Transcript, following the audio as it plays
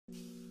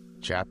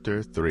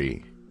Chapter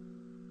 3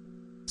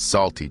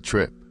 Salty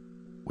Trip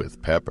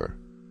with Pepper.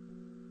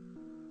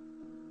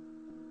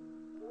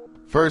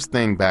 First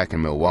thing back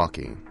in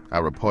Milwaukee, I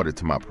reported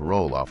to my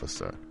parole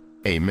officer,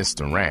 a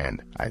Mr.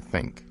 Rand, I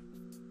think.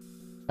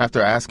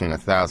 After asking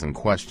 1,000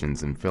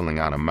 questions and filling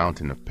out a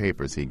mountain of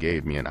papers, he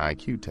gave me an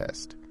IQ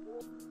test.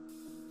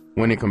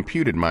 When he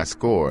computed my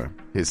score,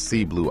 his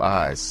sea blue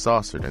eyes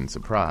saucered in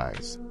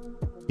surprise.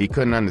 He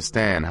couldn't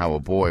understand how a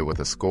boy with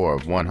a score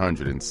of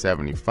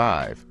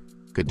 175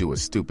 could do a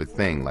stupid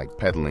thing like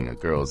peddling a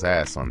girl's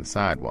ass on the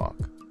sidewalk.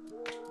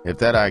 If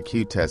that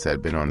IQ test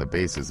had been on the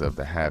basis of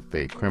the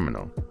half-baked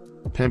criminal,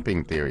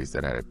 pimping theories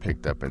that I had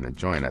picked up in the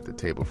joint at the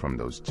table from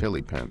those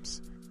chili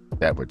pimps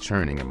that were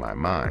churning in my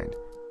mind,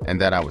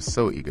 and that I was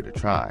so eager to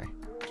try,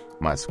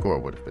 my score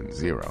would have been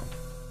 0.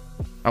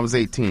 I was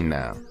 18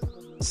 now,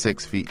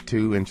 6 feet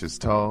 2 inches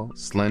tall,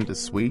 slender,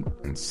 sweet,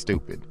 and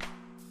stupid.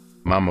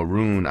 My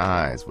maroon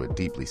eyes were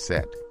deeply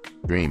set,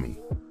 dreamy.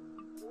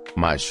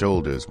 My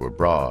shoulders were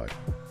broad,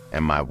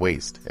 and my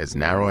waist as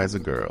narrow as a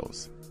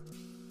girl's.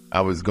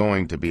 I was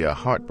going to be a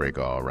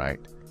heartbreaker, all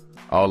right.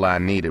 All I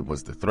needed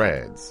was the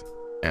threads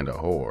and a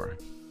whore.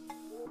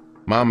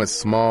 Mama's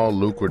small,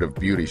 lucrative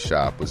beauty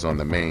shop was on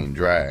the main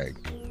drag.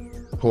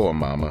 Poor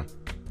Mama.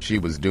 She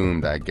was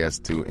doomed, I guess,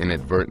 to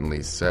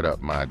inadvertently set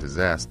up my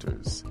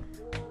disasters.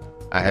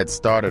 I had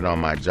started on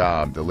my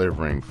job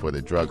delivering for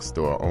the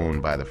drugstore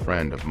owned by the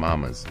friend of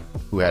Mama's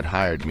who had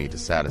hired me to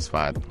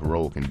satisfy the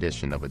parole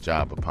condition of a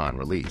job upon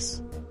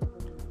release.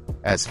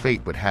 As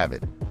fate would have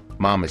it,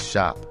 Mama's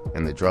shop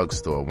and the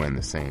drugstore were in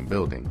the same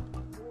building.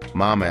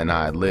 Mama and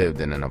I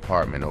lived in an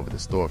apartment over the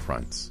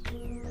storefronts.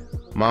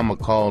 Mama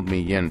called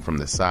me in from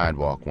the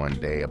sidewalk one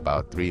day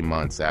about 3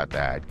 months after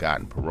I had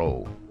gotten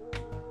parole.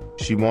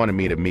 She wanted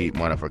me to meet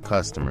one of her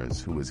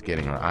customers who was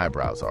getting her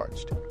eyebrows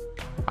arched.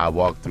 I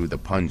walked through the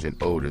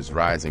pungent odors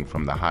rising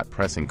from the hot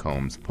pressing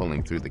combs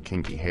pulling through the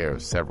kinky hair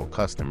of several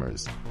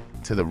customers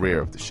to the rear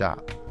of the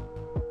shop.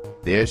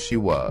 There she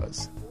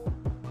was,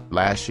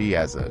 flashy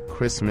as a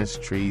Christmas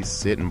tree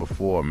sitting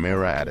before a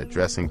mirror at a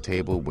dressing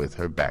table with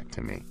her back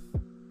to me.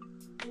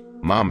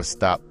 Mama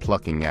stopped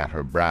plucking at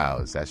her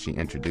brows as she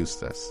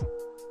introduced us.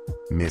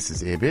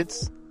 "Mrs.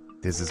 Ibbets,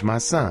 this is my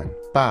son,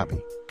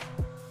 Bobby."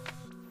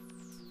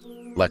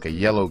 Like a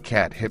yellow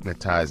cat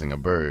hypnotizing a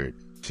bird,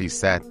 she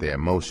sat there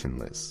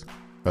motionless,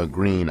 her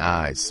green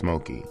eyes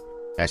smoky,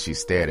 as she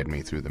stared at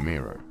me through the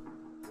mirror.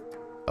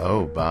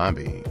 "Oh,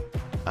 Bobby,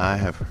 I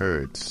have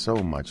heard so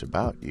much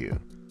about you.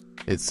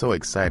 It's so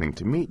exciting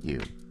to meet you.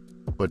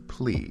 But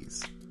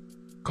please,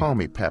 call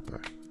me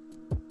Pepper.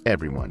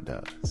 Everyone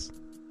does."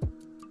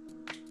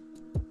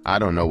 I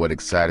don't know what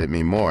excited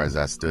me more as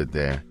I stood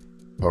there,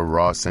 her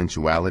raw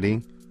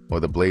sensuality or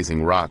the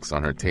blazing rocks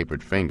on her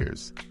tapered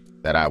fingers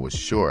that I was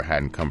sure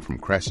hadn't come from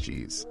crest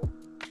cheese.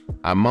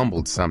 I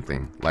mumbled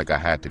something like I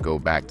had to go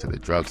back to the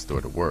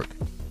drugstore to work,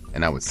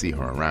 and I would see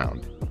her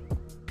around.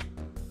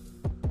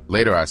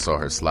 Later I saw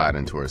her slide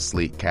into her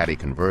sleek caddy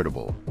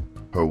convertible,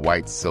 her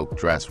white silk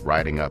dress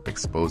riding up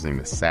exposing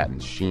the satin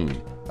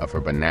sheen of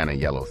her banana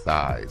yellow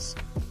thighs.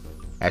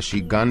 As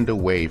she gunned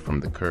away from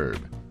the curb,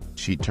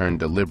 she turned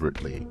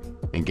deliberately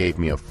and gave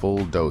me a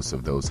full dose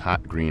of those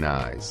hot green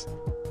eyes.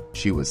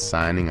 She was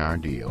signing our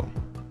deal.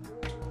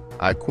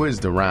 I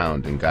quizzed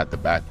around and got the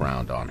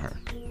background on her.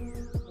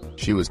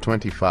 She was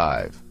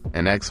 25,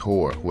 an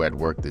ex-whore who had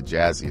worked the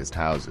jazziest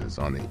houses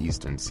on the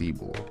eastern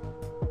seaboard.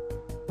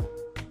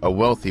 A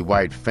wealthy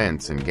white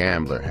fence and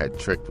gambler had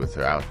tricked with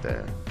her out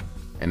there,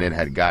 and it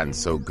had gotten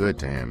so good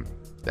to him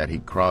that he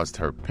crossed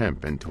her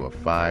pimp into a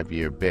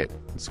 5-year bit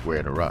and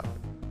squared her up.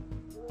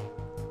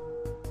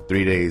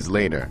 3 days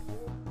later,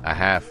 a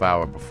half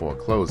hour before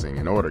closing,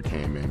 an order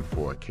came in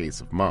for a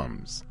case of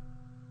mums.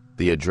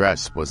 The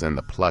address was in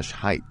the plush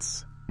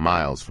Heights,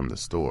 miles from the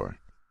store.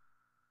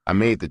 I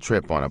made the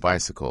trip on a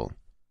bicycle.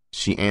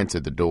 She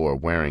answered the door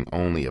wearing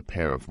only a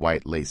pair of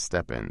white lace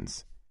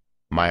step-ins.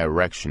 My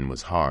erection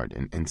was hard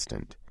and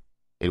instant.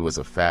 It was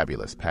a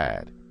fabulous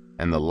pad,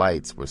 and the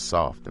lights were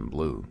soft and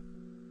blue.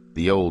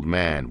 The old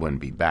man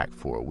wouldn't be back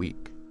for a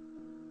week.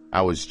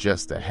 I was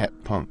just a het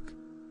punk.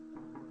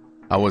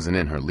 I wasn't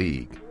in her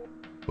league,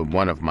 but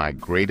one of my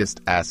greatest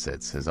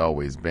assets has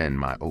always been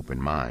my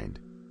open mind.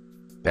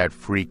 That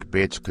freak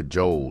bitch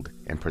cajoled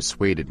and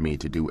persuaded me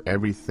to do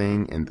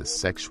everything in the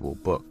sexual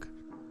book,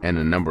 and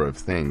a number of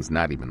things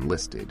not even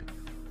listed.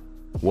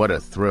 What a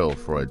thrill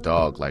for a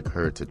dog like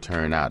her to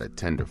turn out a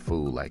tender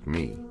fool like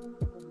me.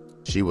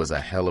 She was a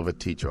hell of a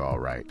teacher, all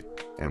right,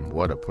 and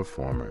what a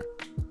performer.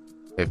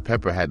 If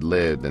Pepper had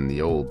lived in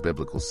the old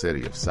biblical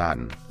city of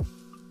Sodom,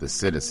 the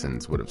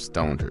citizens would have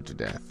stoned her to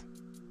death.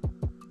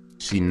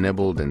 She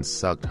nibbled and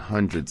sucked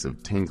hundreds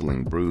of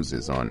tingling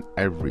bruises on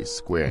every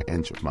square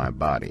inch of my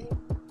body.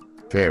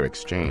 Fair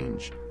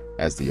exchange,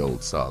 as the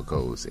old saw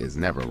goes, is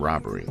never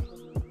robbery.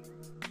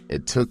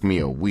 It took me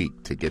a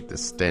week to get the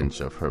stench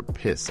of her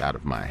piss out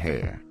of my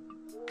hair.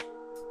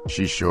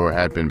 She sure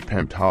had been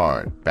pimped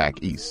hard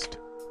back east.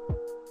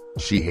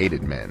 She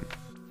hated men,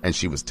 and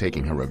she was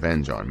taking her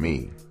revenge on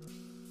me.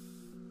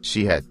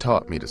 She had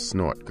taught me to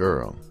snort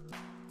girl.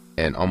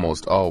 And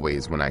almost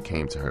always when I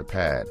came to her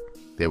pad,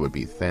 there would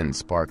be thin,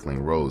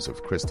 sparkling rows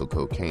of crystal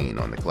cocaine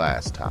on the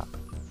glass top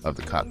of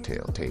the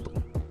cocktail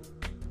table.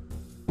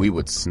 We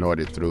would snort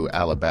it through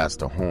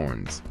alabaster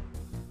horns,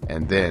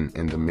 and then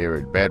in the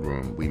mirrored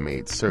bedroom we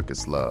made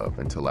circus love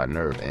until our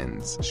nerve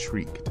ends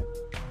shrieked.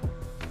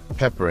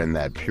 Pepper and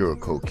that pure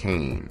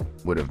cocaine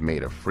would have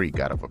made a freak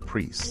out of a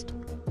priest.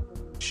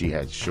 She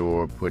had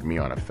sure put me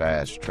on a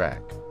fast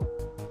track.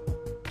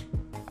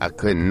 I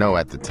couldn't know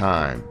at the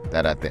time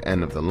that at the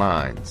end of the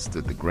line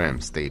stood the grim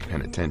state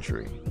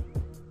penitentiary.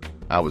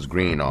 I was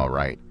green all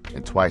right,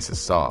 and twice as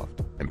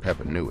soft, and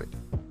Pepper knew it.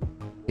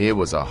 Here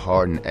was a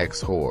hardened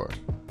ex-whore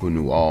who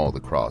knew all the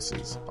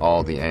crosses,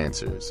 all the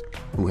answers,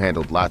 who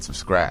handled lots of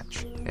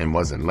scratch, and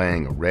wasn't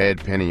laying a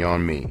red penny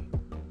on me.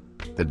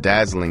 The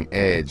dazzling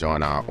edge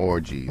on our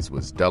orgies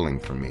was dulling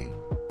for me.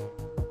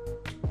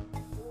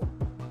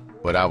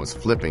 But I was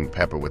flipping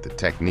Pepper with the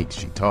technique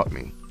she taught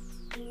me.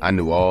 I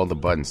knew all the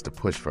buttons to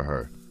push for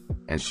her,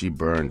 and she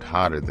burned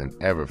hotter than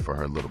ever for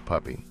her little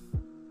puppy.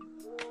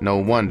 No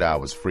wonder I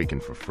was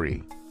freaking for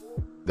free.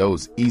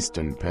 Those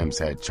Eastern pimps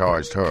had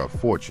charged her a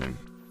fortune.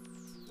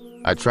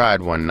 I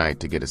tried one night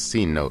to get a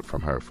C note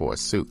from her for a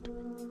suit.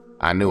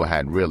 I knew I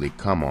had really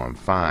come on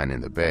fine in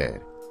the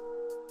bed.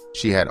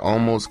 She had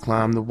almost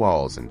climbed the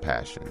walls in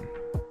passion.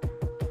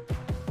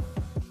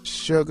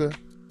 "Sugar,"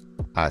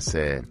 I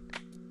said,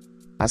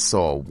 "I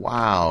saw a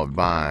wild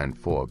vine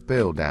for a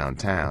bill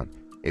downtown.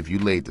 If you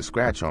laid the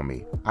scratch on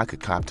me, I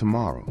could cop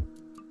tomorrow."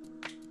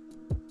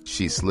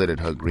 She slitted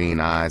her green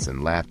eyes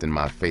and laughed in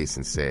my face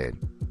and said,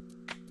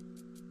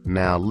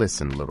 "Now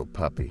listen, little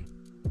puppy.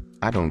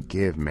 I don't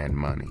give men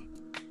money.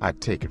 I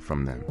take it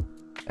from them.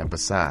 And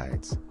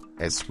besides,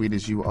 as sweet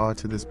as you are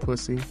to this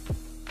pussy,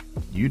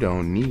 you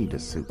don't need a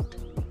suit.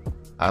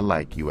 I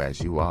like you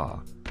as you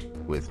are,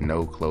 with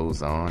no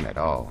clothes on at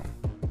all."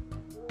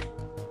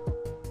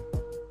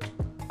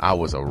 I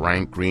was a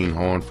rank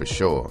greenhorn for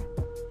sure,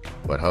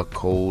 but her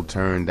cold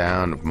turn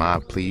down of my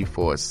plea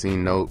for a C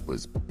note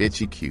was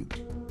bitchy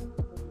cute.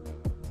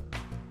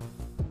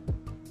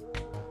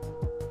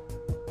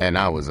 And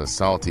I was a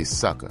salty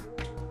sucker,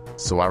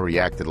 so I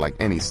reacted like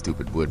any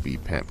stupid would-be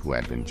pimp who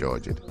had been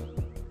Georgia'd.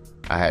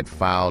 I had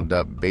filed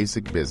up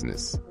basic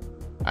business.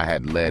 I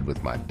had led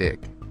with my dick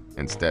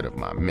instead of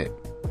my mitt.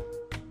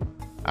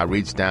 I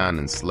reached down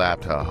and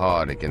slapped her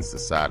hard against the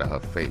side of her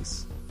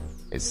face.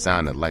 It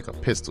sounded like a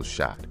pistol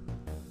shot.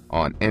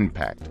 On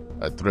impact,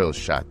 a thrill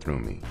shot through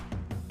me.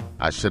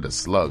 I should have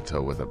slugged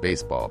her with a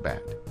baseball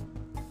bat.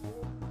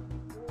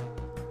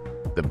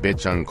 The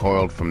bitch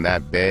uncoiled from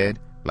that bed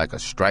like a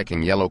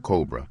striking yellow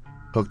cobra,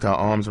 hooked her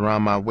arms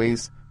around my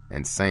waist,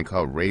 and sank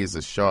her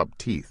razor-sharp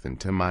teeth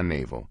into my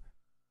navel.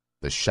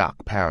 The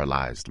shock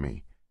paralyzed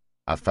me.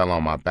 I fell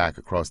on my back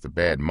across the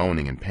bed,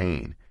 moaning in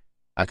pain.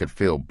 I could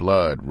feel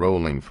blood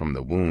rolling from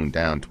the wound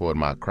down toward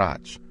my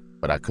crotch,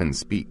 but I couldn't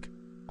speak.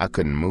 I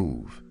couldn't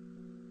move.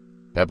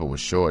 Pepper was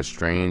sure a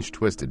strange,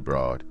 twisted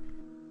broad.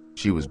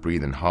 She was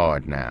breathing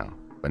hard now,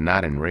 but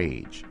not in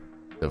rage.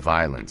 The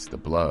violence, the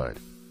blood,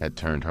 had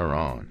turned her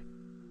on.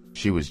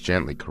 She was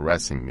gently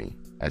caressing me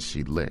as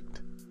she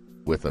licked,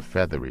 with a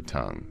feathery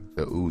tongue,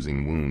 the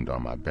oozing wound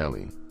on my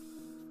belly.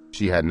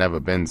 She had never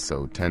been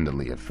so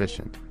tenderly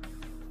efficient,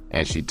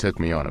 and she took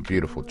me on a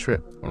beautiful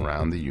trip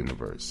around the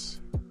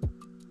universe.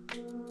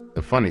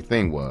 The funny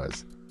thing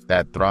was,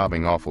 that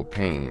throbbing awful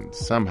pain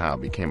somehow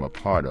became a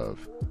part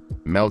of,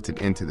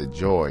 melted into the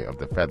joy of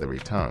the feathery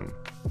tongue,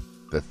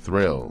 the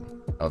thrill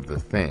of the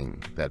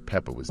thing that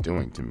Pepper was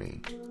doing to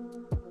me.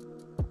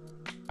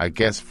 I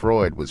guess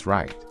Freud was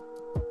right.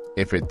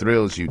 If it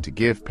thrills you to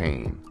give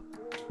pain,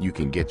 you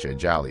can get your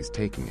jollies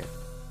taking it.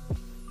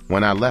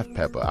 When I left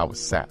Pepper, I was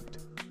sapped.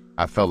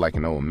 I felt like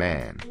an old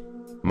man.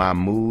 My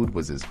mood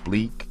was as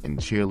bleak and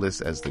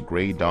cheerless as the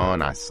gray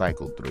dawn I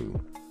cycled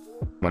through.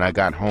 When I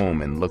got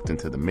home and looked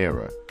into the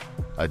mirror,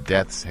 a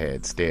death's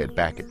head stared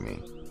back at me.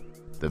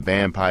 The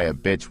vampire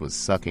bitch was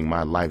sucking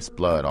my life's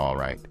blood all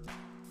right.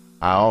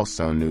 I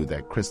also knew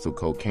that crystal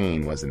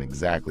cocaine wasn't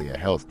exactly a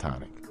health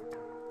tonic.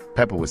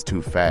 Pepper was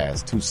too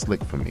fast, too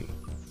slick for me.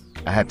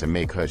 I had to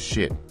make her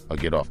shit or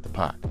get off the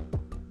pot.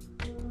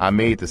 I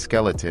made the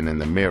skeleton in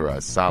the mirror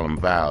a solemn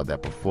vow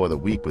that before the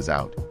week was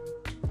out,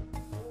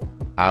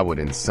 I would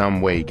in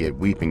some way get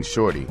Weeping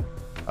Shorty,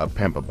 a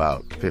pimp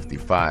about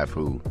 55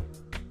 who,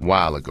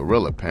 while a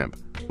gorilla pimp,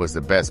 was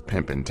the best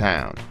pimp in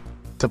town,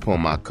 to pull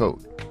my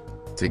coat,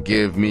 to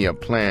give me a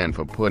plan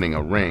for putting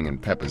a ring in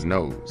Pepper's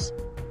nose.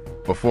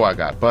 Before I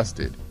got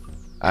busted,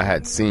 I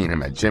had seen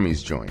him at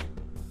Jimmy's joint.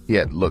 He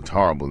had looked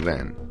horrible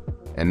then,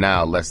 and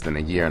now, less than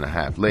a year and a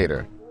half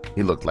later,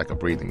 he looked like a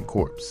breathing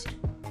corpse.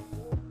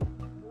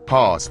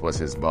 Hoss was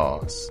his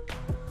boss.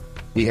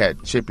 He had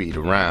chippied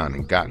around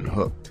and gotten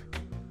hooked.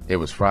 It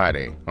was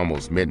Friday,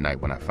 almost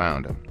midnight when I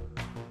found him.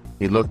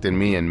 He looked at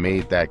me and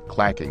made that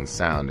clacking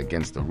sound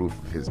against the roof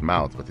of his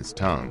mouth with his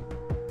tongue.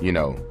 You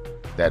know,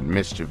 that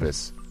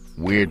mischievous,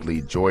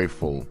 weirdly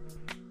joyful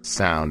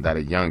sound that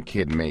a young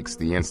kid makes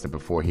the instant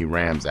before he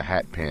rams a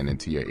hat pin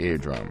into your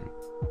eardrum.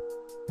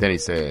 Then he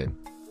said,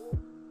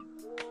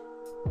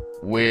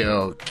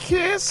 Well,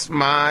 kiss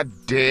my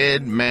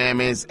dead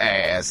mammy's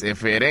ass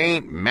if it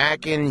ain't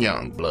Mack and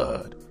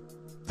Youngblood,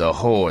 the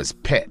whore's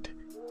pet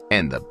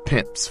and the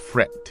pimp's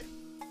fret.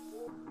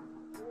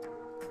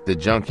 The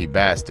junkie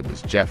bastard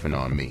was jeffing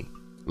on me,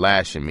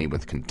 lashing me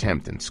with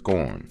contempt and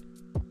scorn.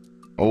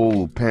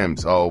 Old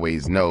pimps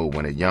always know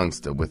when a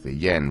youngster with a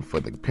yen for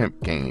the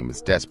pimp game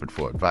is desperate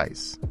for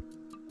advice.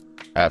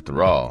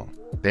 After all,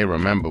 they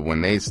remember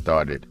when they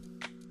started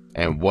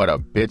and what a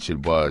bitch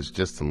it was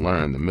just to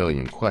learn the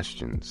million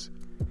questions.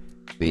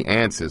 The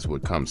answers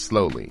would come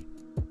slowly,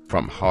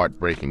 from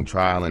heartbreaking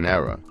trial and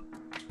error,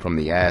 from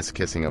the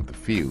ass-kissing of the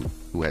few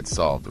who had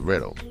solved the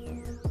riddle,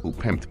 who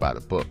pimped by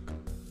the book.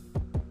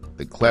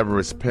 The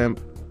cleverest pimp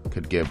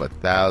could give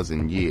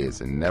 1,000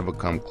 years and never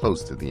come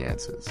close to the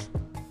answers.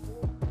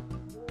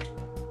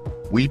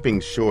 Weeping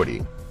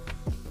Shorty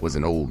was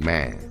an old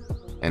man,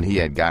 and he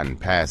had gotten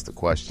past the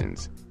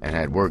questions and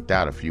had worked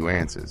out a few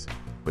answers,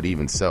 but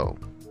even so,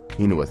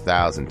 he knew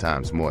 1,000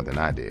 times more than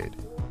I did.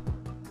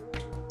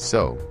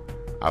 So,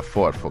 I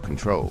fought for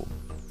control.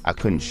 I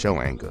couldn't show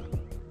anger.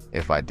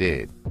 If I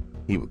did,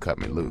 he would cut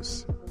me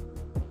loose.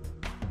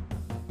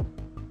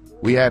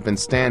 We had been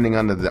standing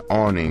under the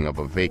awning of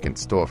a vacant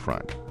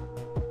storefront.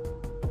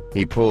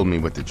 He pulled me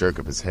with the jerk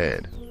of his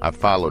head. I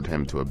followed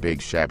him to a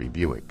big shabby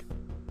Buick.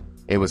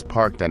 It was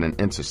parked at an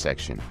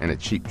intersection in a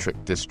cheap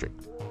trick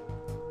district.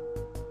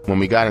 When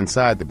we got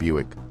inside the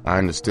Buick, I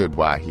understood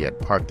why he had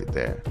parked it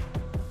there.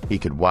 He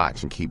could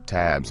watch and keep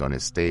tabs on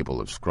his stable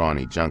of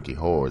scrawny junkie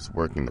whores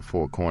working the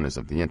four corners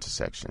of the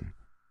intersection.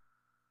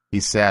 He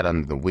sat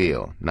under the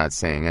wheel, not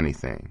saying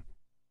anything,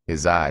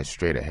 his eyes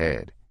straight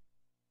ahead.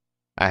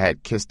 I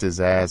had kissed his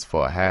ass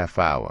for a half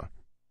hour,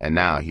 and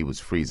now he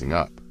was freezing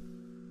up.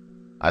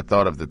 I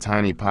thought of the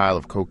tiny pile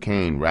of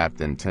cocaine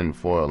wrapped in tin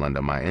foil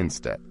under my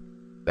instep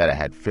that I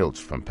had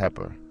filched from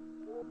Pepper.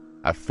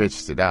 I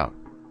fished it out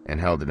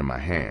and held it in my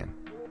hand.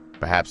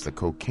 Perhaps the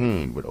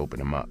cocaine would open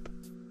him up.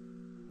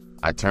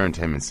 I turned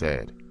to him and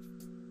said,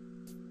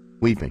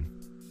 "Weeping,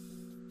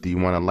 do you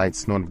want a light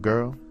snort of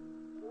girl?"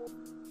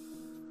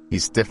 He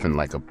stiffened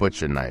like a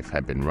butcher knife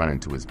had been run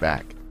into his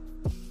back.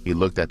 He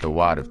looked at the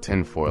wad of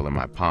tinfoil in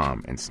my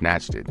palm and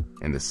snatched it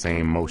in the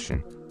same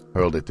motion,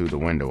 hurled it through the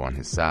window on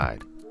his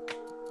side.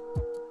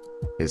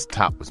 His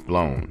top was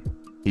blown.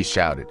 He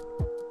shouted,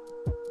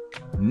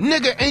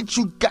 "Nigga, ain't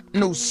you got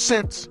no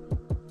sense?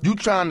 You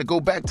trying to go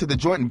back to the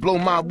joint and blow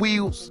my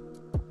wheels?"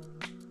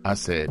 I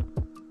said,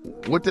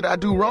 "What did I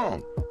do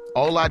wrong?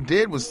 All I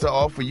did was to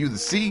offer you the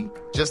C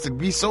just to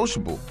be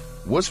sociable.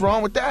 What's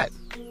wrong with that?"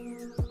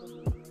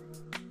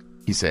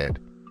 He said,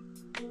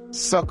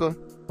 "Sucker,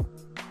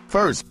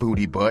 first,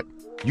 booty butt,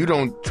 you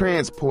don't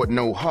transport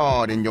no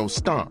hard in your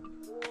stomp.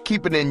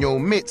 Keep it in your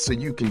mitt so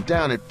you can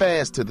down it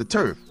fast to the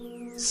turf.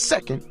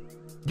 Second,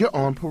 you're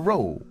on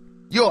parole.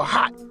 You're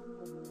hot.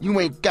 You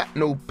ain't got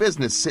no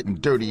business sitting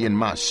dirty in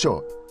my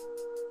short.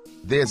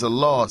 There's a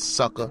law,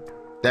 sucker,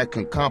 that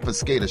can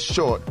confiscate a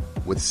short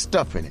with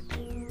stuff in it.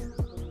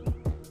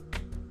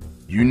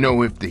 You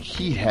know if the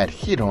heat had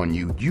hit on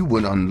you, you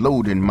would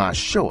unload in my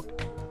short.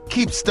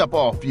 Keep stuff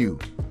off you.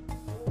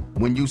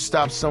 When you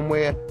stop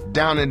somewhere,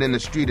 down it in the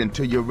street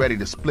until you're ready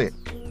to split.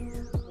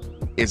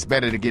 It's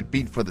better to get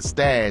beat for the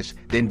stash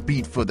than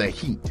beat for the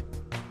heat.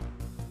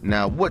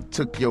 Now what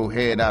took your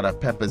head out of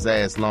Pepper's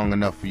ass long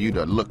enough for you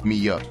to look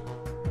me up?"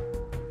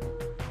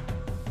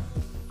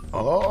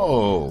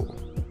 Oh,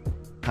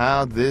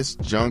 how this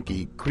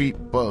junkie creep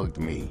bugged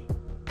me.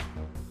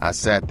 I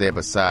sat there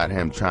beside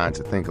him trying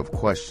to think of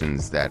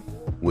questions that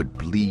would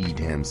bleed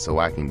him so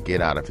I can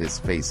get out of his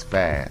face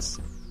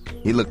fast.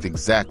 He looked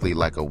exactly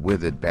like a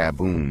withered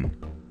baboon.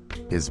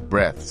 His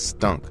breath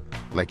stunk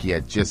like he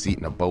had just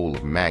eaten a bowl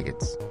of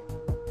maggots.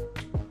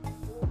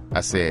 I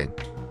said,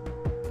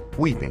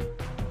 "Weeping,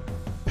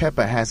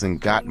 Pepper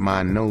hasn't got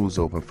my nose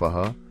open for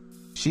her.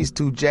 She's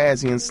too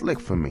jazzy and slick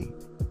for me.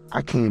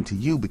 I came to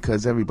you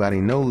because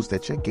everybody knows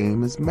that your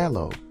game is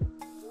mellow.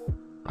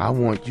 I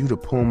want you to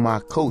pull my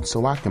coat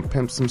so I can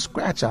pimp some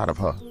scratch out of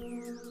her."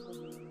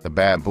 The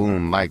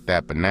baboon liked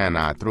that banana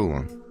I threw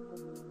him.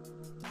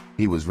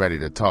 He was ready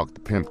to talk the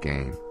pimp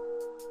game.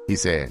 He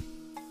said,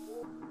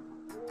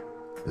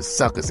 "The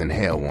suckers in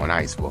hell want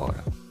ice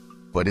water,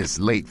 but it's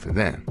late for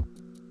them.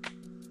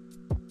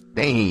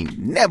 They ain't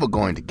never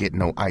going to get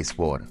no ice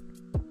water.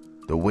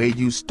 The way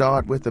you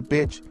start with a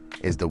bitch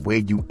is the way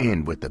you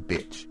end with a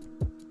bitch.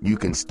 You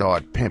can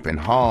start pimping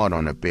hard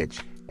on a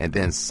bitch and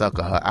then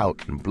sucker her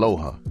out and blow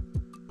her,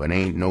 but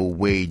ain't no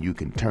way you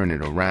can turn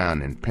it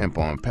around and pimp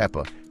on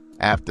Pepper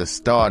after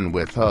starting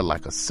with her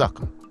like a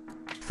sucker.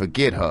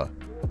 Forget her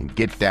and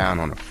get down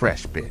on a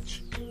fresh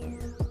bitch."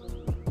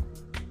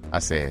 I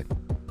said,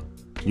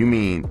 "You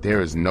mean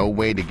there is no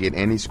way to get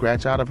any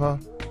scratch out of her?"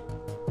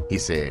 He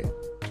said,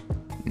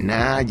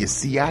 "Nah, you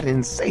see, I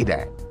didn't say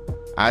that.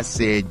 I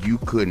said you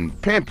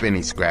couldn't pimp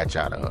any scratch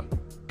out of her.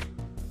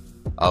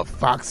 A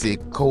foxy,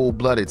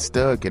 cold-blooded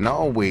stud can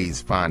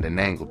always find an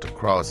angle to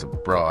cross a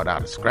broad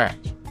out of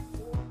scratch."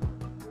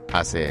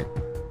 I said,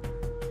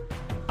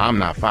 "I'm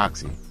not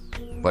foxy.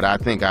 but I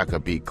think I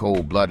could be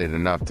cold-blooded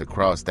enough to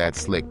cross that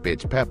slick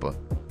bitch Pepper.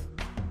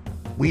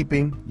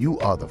 Weeping, you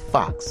are the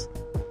fox.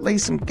 Lay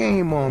some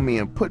game on me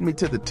and put me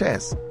to the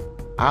test.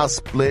 I'll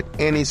split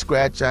any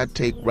scratch I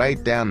take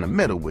right down the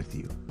middle with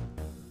you.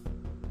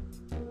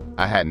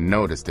 I hadn't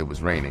noticed it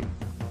was raining.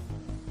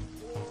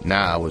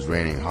 Now it was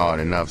raining hard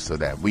enough so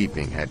that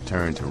Weeping had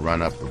turned to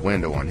run up the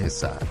window on his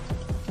side.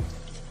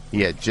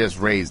 He had just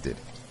raised it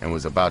and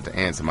was about to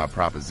answer my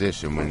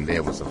proposition when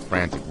there was a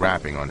frantic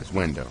rapping on his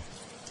window.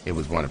 It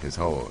was one of his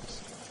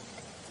whores.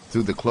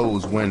 Through the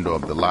closed window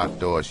of the locked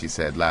door, she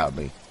said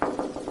loudly,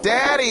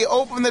 "Daddy,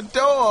 open the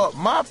door!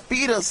 My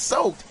feet are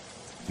soaked!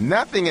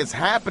 Nothing is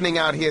happening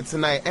out here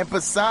tonight, and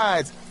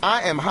besides,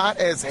 I am hot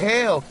as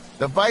hell.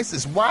 The Vice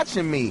is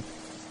watching me.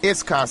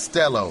 It's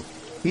Costello.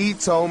 He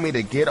told me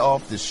to get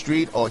off the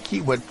street or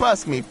he would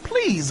bust me.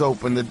 Please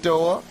open the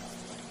door."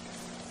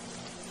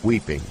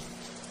 Weeping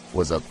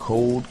was a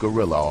cold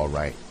gorilla, all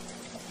right.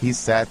 He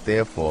sat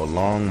there for a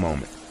long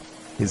moment.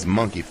 His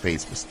monkey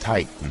face was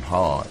tight and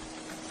hard.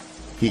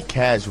 He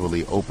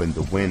casually opened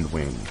the wind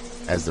wing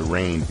as the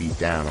rain beat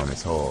down on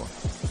his hull.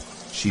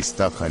 She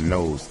stuck her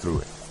nose through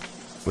it.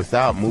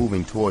 Without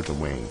moving toward the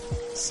wing,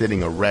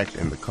 sitting erect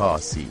in the car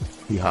seat,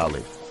 he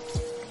hollered,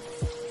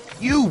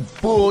 "You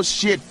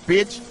bullshit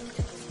bitch!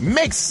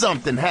 Make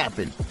something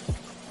happen!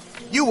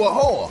 You a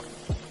whore!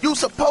 You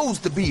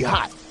supposed to be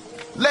hot!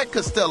 Let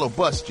Costello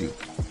bust you!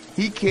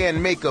 He can't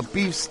make a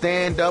beef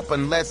stand up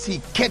unless he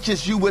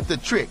catches you with the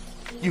trick,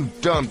 you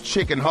dumb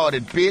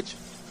chicken-hearted bitch!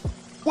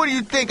 What do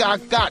you think I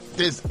got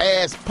this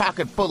ass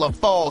pocket full of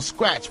fall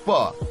scratch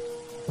for?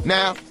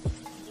 Now,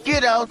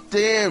 get out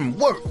there and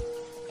work!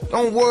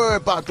 Don't worry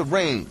about the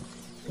rain.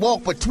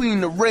 Walk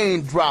between the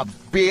raindrops,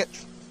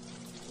 bitch!"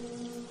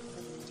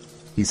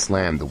 He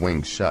slammed the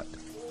wing shut.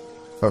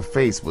 Her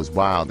face was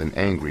wild and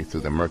angry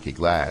through the murky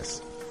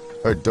glass.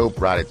 Her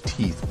dope-rotted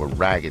teeth were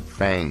ragged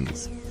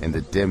fangs in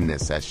the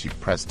dimness as she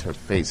pressed her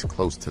face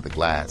close to the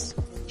glass.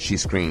 She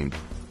screamed,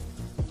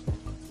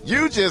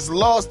 "You just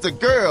lost a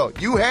girl.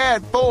 You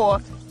had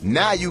 4.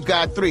 Now you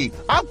got 3.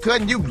 I'm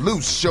cutting you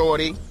loose,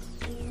 shorty."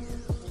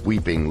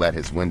 Weeping let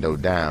his window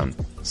down,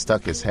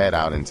 stuck his head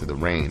out into the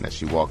rain as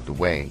she walked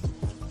away.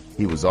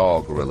 He was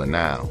all gorilla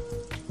now.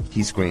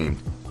 He screamed,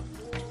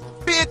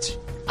 "Bitch,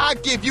 I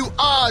give you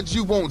odds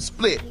you won't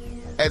split.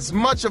 As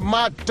much of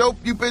my dope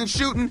you've been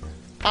shooting,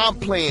 I'm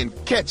playing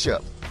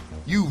catch-up.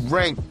 You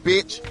rank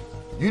bitch.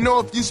 You know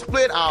if you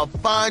split, I'll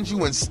find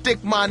you and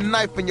stick my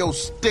knife in your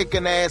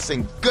stinking ass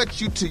and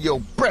gut you to your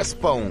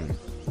breastbone."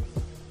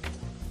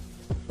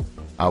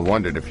 I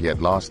wondered if he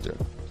had lost her.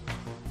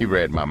 He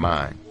read my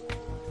mind.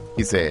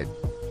 He said,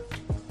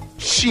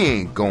 "She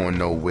ain't going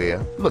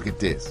nowhere. Look at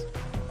this."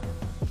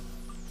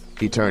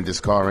 He turned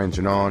his car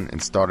engine on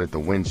and started the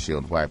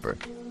windshield wiper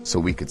so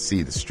we could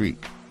see the street.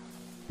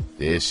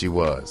 There she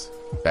was,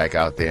 back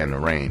out there in the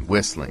rain,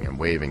 whistling and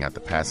waving at the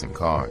passing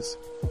cars.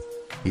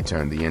 He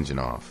turned the engine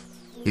off.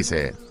 He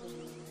said,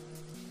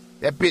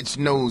 "That bitch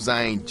knows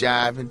I ain't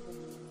jiving.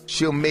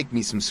 She'll make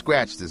me some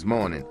scratch this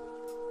morning.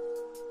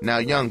 Now,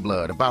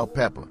 Youngblood, about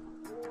Pepper.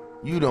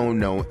 You don't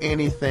know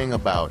anything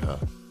about her.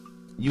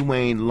 You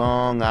ain't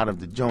long out of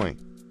the joint.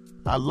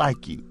 I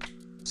like you,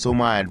 so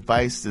my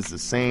advice is the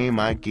same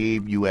I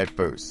gave you at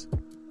first.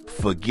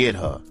 Forget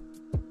her.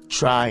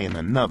 Try in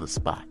another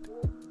spot."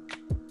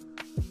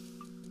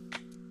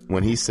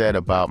 When he said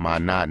about my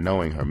not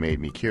knowing her made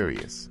me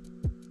curious,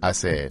 I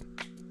said,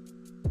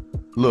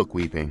 "Look,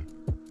 Weeping,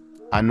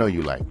 I know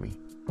you like me,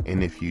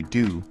 and if you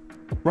do,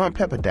 run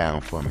Pepper down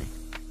for me."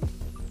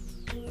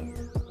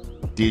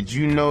 "Did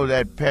you know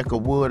that peck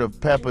of wood of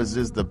Peppers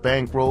is the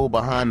bankroll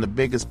behind the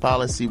biggest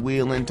policy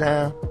wheel in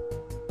town?"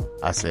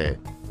 I said,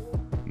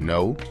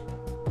 "No,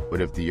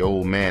 but if the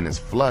old man is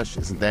flush,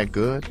 isn't that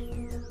good?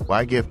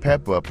 Why give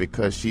Pepper up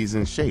because she's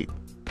in shape?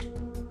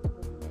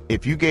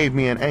 If you gave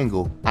me an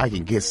angle, I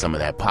can get some of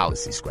that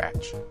policy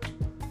scratch."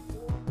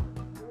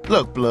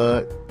 "Look,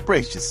 Blood,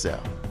 brace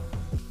yourself.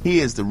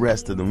 Here's the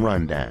rest of the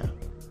rundown.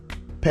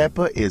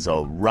 Pepper is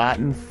a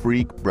rotten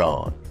freak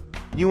broad.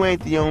 You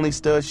ain't the only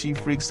stud she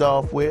freaks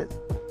off with.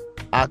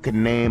 I could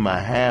name a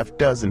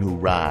half-dozen who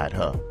ride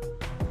her.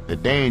 The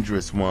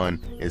dangerous one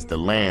is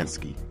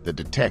Delansky, the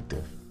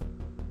detective.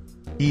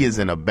 He is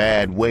in a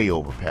bad way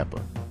over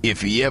Pepper.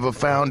 If he ever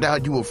found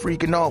out you were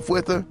freaking off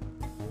with her,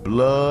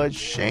 Blood,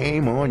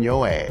 shame on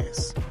your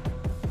ass."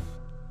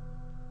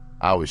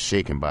 I was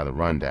shaken by the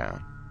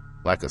rundown.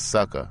 Like a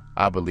sucker,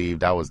 I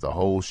believed I was the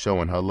whole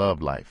show in her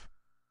love life.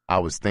 I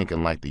was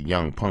thinking like the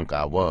young punk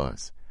I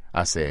was.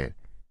 I said,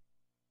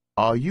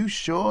 "Are you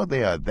sure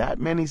there are that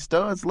many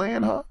studs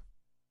laying her?"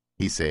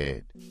 He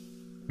said,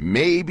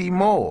 "Maybe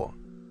more."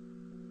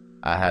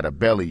 I had a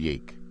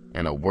bellyache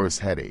and a worse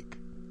headache.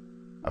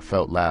 I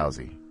felt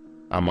lousy.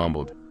 I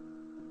mumbled,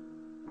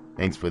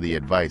 "Thanks for the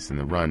advice and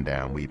the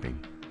rundown, Weeping."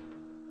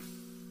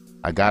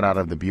 I got out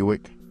of the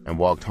Buick and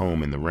walked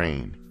home in the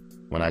rain.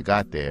 When I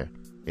got there,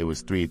 it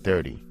was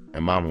 3:30,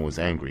 and Mama was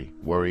angry,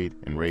 worried,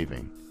 and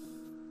raving.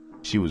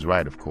 She was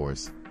right, of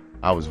course.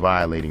 I was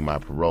violating my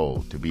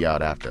parole to be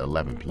out after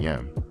 11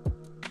 p.m.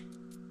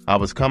 I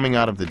was coming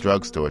out of the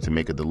drugstore to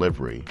make a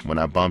delivery when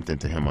I bumped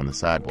into him on the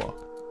sidewalk.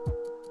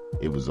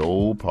 It was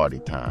old party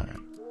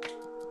time.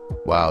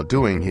 While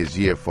doing his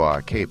year for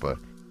our caper,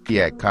 he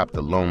had copped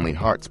the Lonely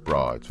Hearts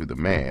broad through the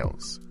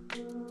mails.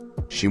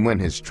 She went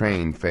his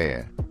train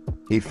fare.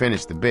 He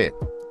finished the bit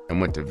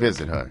and went to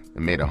visit her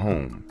and made a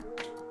home.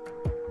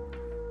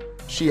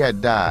 She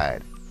had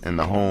died, and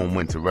the home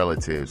went to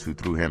relatives who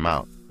threw him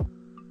out.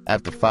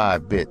 After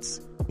 5 bits,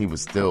 he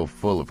was still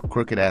full of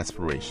crooked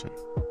aspiration.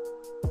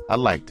 I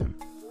liked him,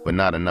 but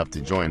not enough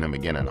to join him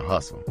again in a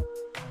hustle.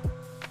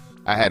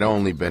 I had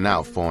only been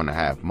out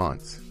 4.5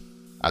 months.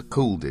 I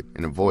cooled it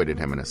and avoided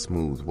him in a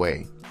smooth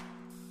way.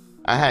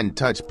 I hadn't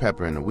touched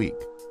Pepper in a week.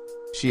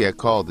 She had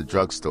called the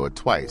drugstore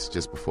twice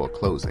just before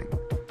closing.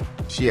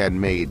 She had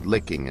made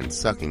licking and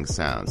sucking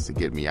sounds to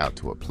get me out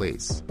to a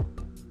place.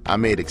 I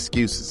made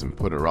excuses and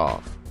put her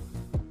off.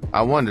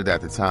 I wondered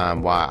at the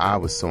time why I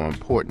was so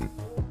important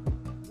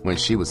when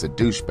she was a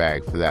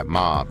douchebag for that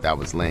mob that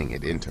was laying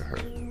it into her.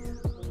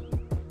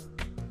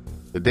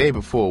 The day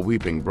before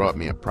Weeping brought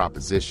me a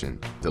proposition,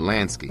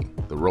 Delansky,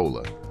 the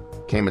roller,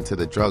 came into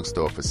the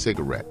drugstore for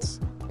cigarettes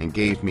and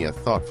gave me a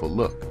thoughtful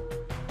look.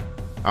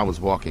 I was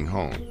walking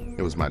home.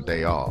 It was my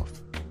day off.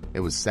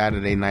 It was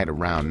Saturday night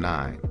around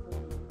 9.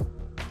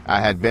 I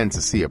had been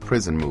to see a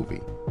prison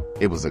movie.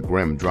 It was a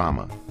grim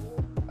drama.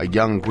 A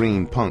young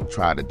green punk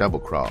tried to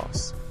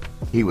double-cross.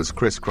 He was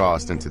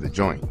crisscrossed into the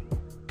joint.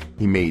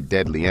 He made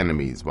deadly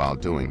enemies while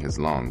doing his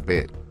long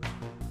bit.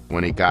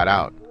 When he got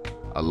out,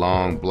 a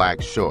long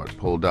black short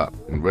pulled up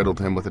and riddled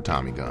him with a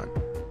Tommy gun.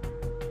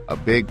 A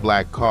big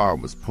black car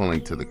was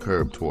pulling to the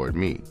curb toward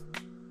me.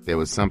 There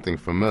was something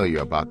familiar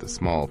about the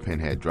small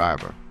pinhead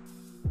driver.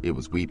 It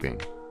was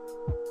Weeping.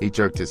 He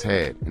jerked his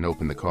head and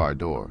opened the car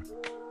door.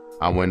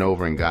 I went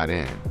over and got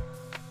in.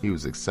 He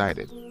was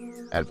excited.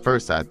 At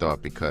first I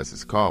thought because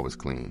his car was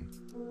clean.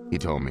 He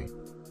told me,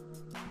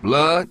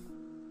 "Blood,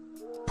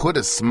 put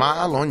a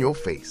smile on your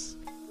face.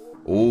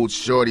 Old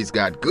Shorty's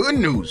got good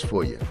news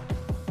for you.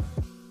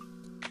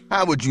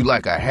 How would you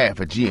like a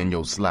half a G in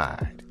your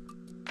slide?"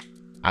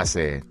 I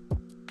said,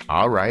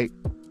 "All right,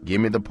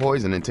 give me the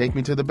poison and take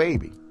me to the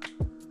baby."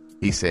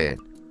 He said,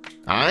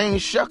 "I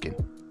ain't shucking.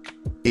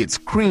 It's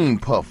cream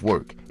puff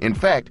work. In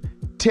fact,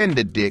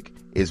 tender dick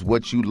is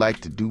what you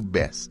like to do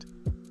best.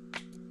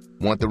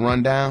 Want the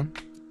rundown?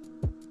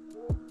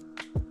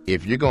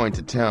 If you're going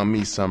to tell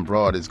me some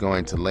broad is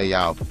going to lay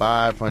out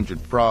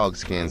 500 frog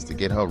skins to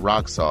get her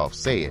rocks off,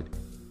 say it.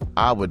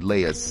 I would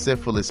lay a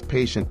syphilis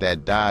patient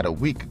that died a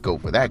week ago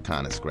for that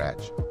kind of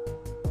scratch."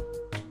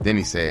 Then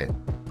he said,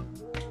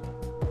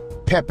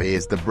 "Pepper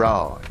is the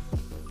broad.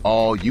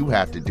 All you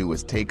have to do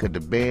is take her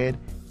to bed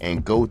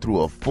and go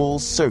through a full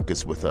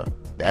circus with her.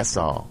 That's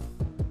all.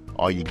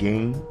 Are you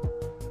game?"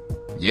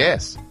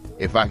 "Yes,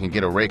 if I can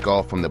get a rake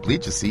off from the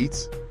bleacher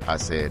seats," I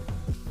said.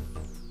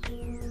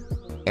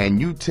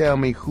 "And you tell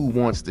me who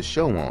wants the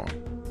show on."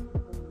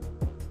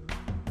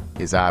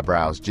 His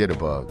eyebrows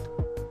jitterbugged.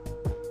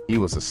 He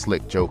was a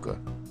slick joker.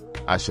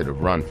 I should have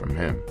run from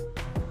him.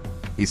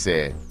 He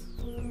said,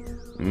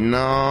 "No,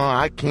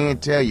 I can't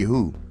tell you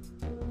who.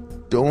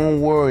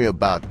 Don't worry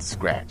about the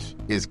scratch.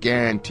 It's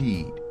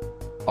guaranteed.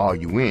 Are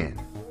you in?"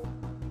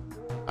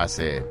 I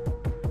said,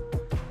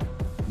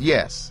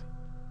 "Yes,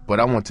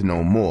 but I want to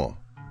know more.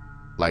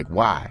 Like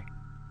why?"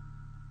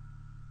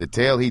 The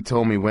tale he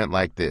told me went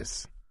like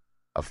this.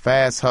 A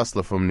fast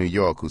hustler from New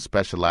York who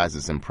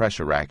specializes in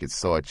pressure rackets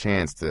saw a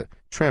chance to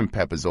trim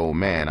Pepper's old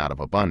man out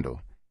of a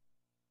bundle.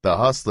 The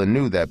hustler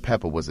knew that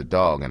Pepper was a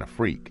dog and a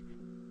freak.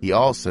 He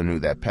also knew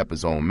that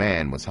Pepper's old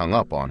man was hung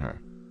up on her.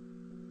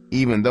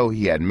 Even though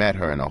he had met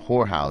her in a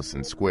whorehouse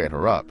and squared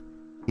her up,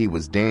 he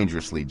was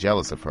dangerously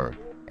jealous of her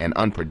and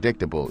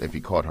unpredictable if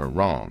he caught her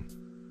wrong.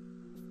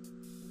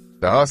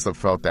 The hustler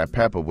felt that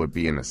Pepper would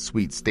be in a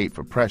sweet state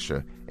for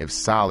pressure if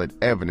solid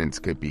evidence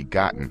could be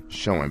gotten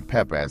showing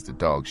Pepper as the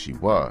dog she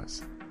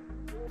was.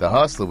 The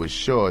hustler was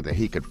sure that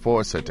he could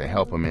force her to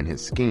help him in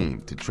his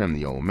scheme to trim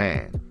the old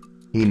man.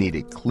 He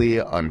needed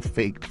clear,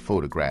 unfaked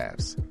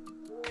photographs.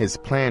 His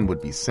plan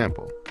would be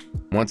simple.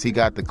 Once he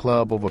got the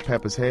club over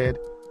Pepper's head,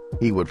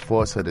 he would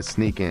force her to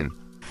sneak in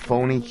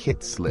phony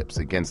hit slips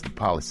against the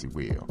policy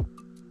wheel.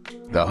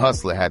 The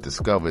hustler had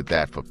discovered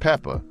that for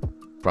Pepper,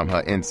 from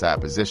her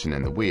inside position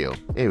in the wheel,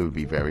 it would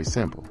be very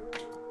simple.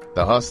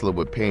 The hustler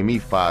would pay me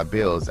 5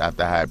 bills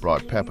after I had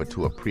brought Pepper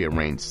to a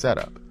prearranged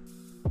setup.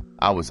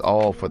 I was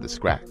all for the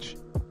scratch,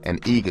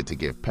 and eager to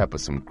give Pepper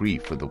some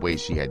grief for the way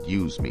she had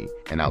used me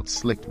and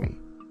outslicked me.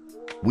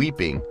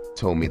 Weeping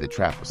told me the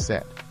trap was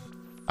set.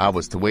 I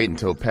was to wait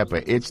until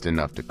Pepper itched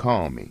enough to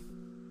call me.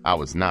 I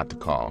was not to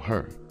call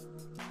her.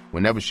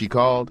 Whenever she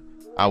called,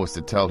 I was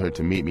to tell her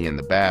to meet me in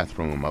the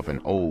bathroom of an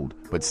old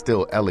but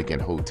still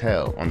elegant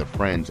hotel on the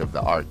fringe of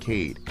the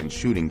arcade and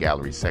shooting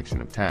gallery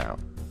section of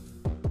town.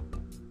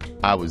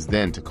 I was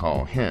then to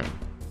call him.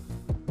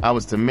 I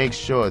was to make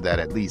sure that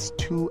at least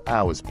 2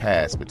 hours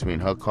passed between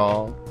her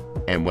call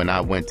and when I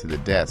went to the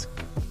desk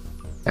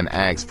and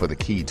asked for the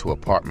key to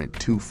apartment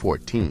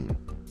 214.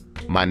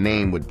 My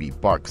name would be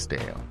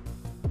Barksdale.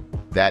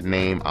 That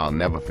name I'll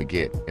never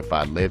forget if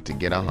I live to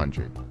get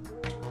 100.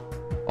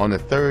 On the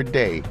third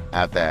day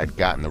after I had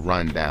gotten the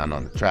rundown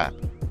on the trap,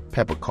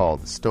 Pepper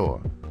called the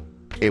store.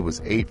 It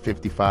was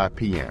 8:55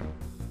 p.m.,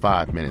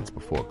 5 minutes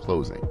before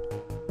closing.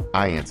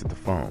 I answered the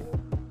phone.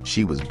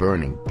 She was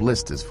burning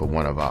blisters for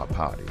one of our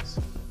parties.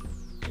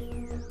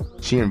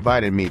 She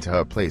invited me to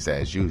her place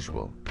as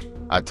usual.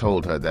 I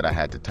told her that I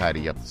had to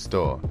tidy up the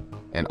store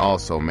and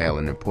also mail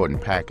an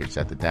important package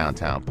at the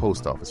downtown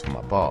post office for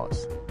my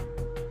boss.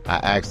 I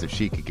asked if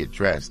she could get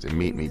dressed and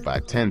meet me by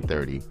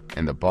 10:30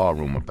 in the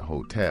ballroom of the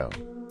hotel.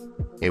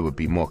 It would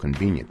be more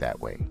convenient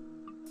that way.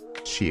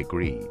 She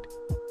agreed.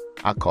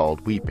 I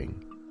called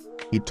Weeping.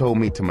 He told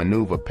me to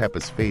maneuver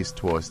Pepper's face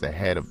towards the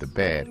head of the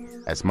bed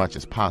as much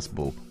as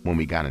possible when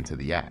we got into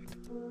the act.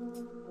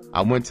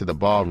 I went to the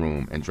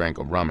ballroom and drank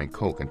a rum and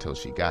coke until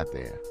she got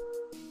there.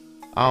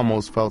 I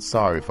almost felt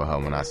sorry for her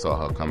when I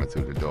saw her coming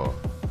through the door.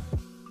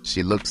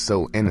 She looked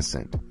so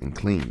innocent and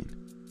clean,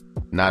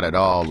 not at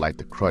all like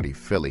the cruddy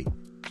filly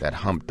that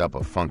humped up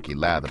a funky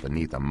lather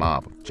beneath a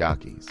mob of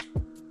jockeys.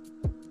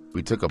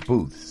 We took a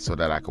booth so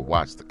that I could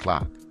watch the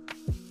clock.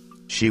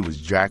 She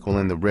was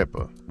Jacqueline the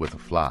Ripper with a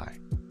fly,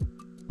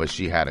 but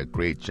she had a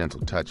great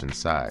gentle touch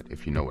inside,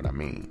 if you know what I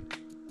mean.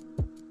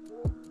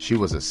 She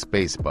was a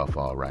space buff,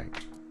 all right.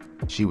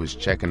 She was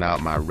checking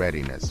out my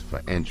readiness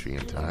for entry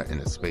into her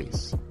inner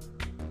space.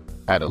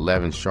 At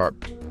 11 sharp,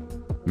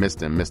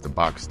 Mr. and Mr.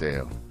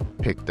 Boxdale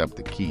picked up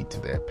the key to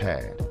their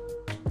pad.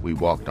 We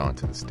walked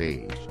onto the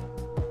stage.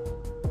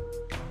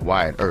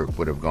 Wyatt Earp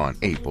would have gone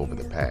ape over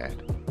the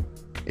pad.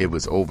 It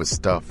was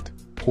overstuffed,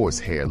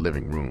 horsehair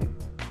living room,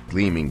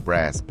 gleaming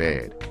brass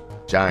bed,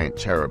 giant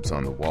cherubs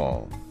on the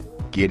wall,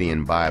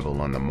 Gideon Bible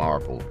on the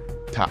marble,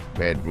 top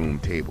bedroom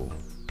table,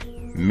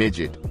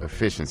 midget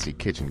efficiency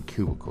kitchen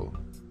cubicle.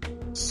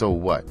 So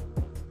what?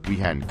 We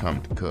hadn't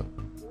come to cook.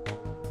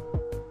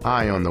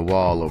 High on the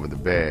wall over the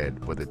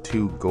bed were the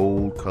two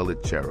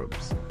gold-colored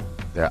cherubs.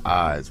 Their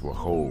eyes were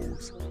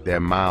holes, their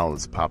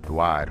mouths popped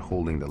wide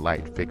holding the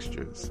light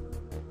fixtures.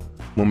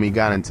 When we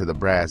got into the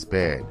brass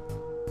bed,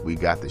 we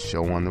got the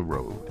show on the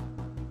road.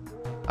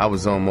 I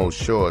was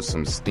almost sure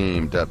some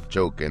steamed-up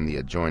joker in the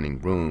adjoining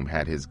room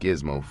had his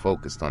gizmo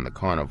focused on the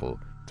carnival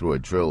through a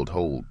drilled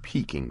hole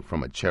peeking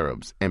from a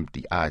cherub's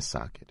empty eye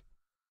socket.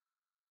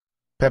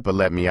 Pepper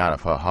let me out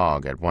of her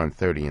hog at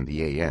 1:30 in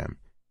the a.m.,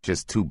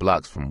 just 2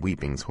 blocks from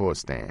Weeping's horse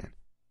stand.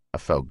 I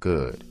felt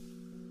good.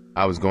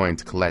 I was going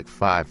to collect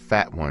 5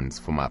 fat ones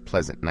for my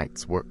pleasant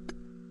night's work.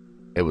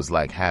 It was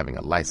like having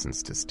a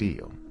license to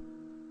steal.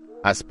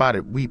 I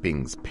spotted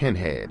Weeping's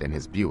pinhead in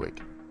his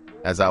Buick.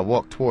 As I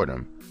walked toward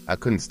him, I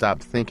couldn't stop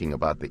thinking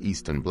about the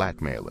Eastern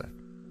blackmailer.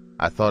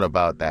 I thought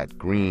about that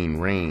green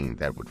rain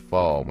that would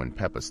fall when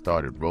Pepper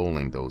started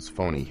rolling those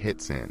phony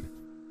hits in.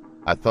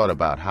 I thought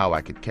about how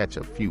I could catch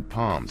a few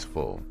palms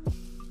full.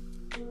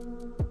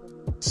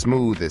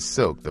 Smooth as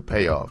silk, the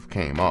payoff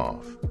came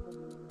off.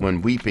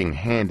 When Weeping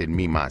handed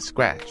me my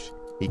scratch,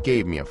 he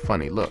gave me a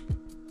funny look.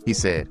 He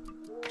said,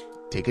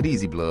 "Take it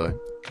easy, blood.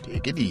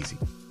 Take it easy."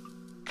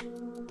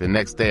 The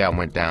next day I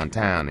went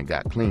downtown and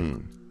got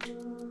clean.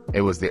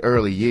 It was the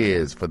early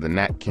years for the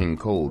Nat King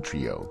Cole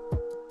trio.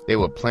 They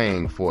were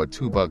playing for a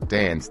 $2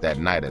 dance that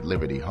night at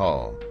Liberty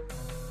Hall.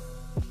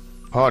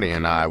 Party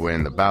and I were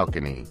in the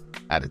balcony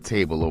at a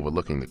table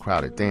overlooking the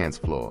crowded dance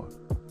floor.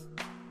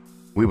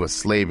 We were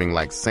slaving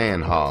like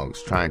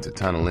sandhogs trying to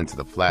tunnel into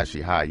the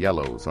flashy high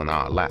yellows on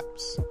our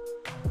laps.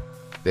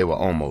 They were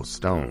almost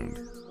stoned,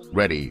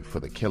 ready for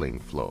the killing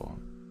floor.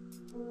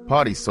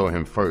 Party saw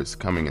him first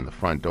coming in the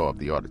front door of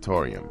the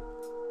auditorium.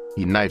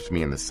 He knifed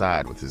me in the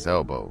side with his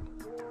elbow.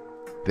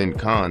 Then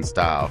Khan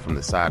style from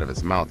the side of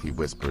his mouth he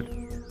whispered,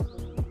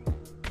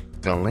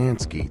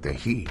 "Delansky, the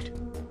heat."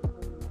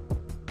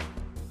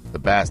 The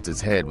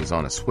bastard's head was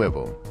on a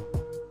swivel.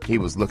 He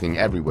was looking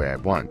everywhere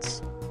at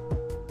once.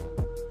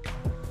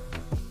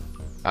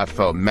 I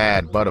felt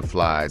mad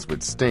butterflies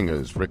with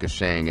stingers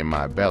ricocheting in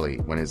my belly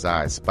when his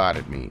eyes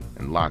spotted me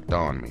and locked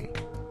on me.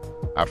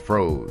 I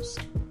froze.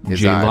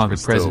 His eyes were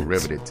still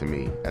riveted to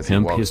me as he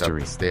walked up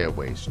the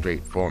stairway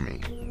straight for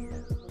me.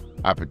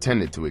 I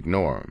pretended to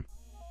ignore him.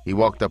 He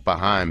walked up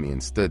behind me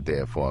and stood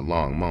there for a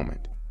long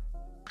moment.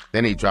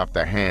 Then he dropped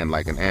a hand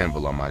like an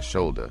anvil on my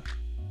shoulder.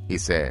 He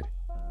said,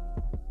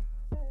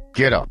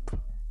 "Get up.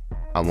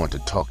 I want to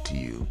talk to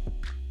you."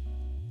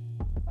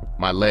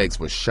 My legs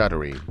were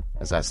shuddering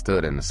as I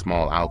stood in a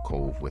small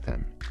alcove with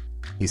him.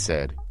 He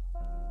said,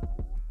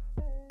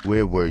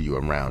 "Where were you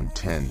around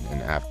 10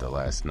 and after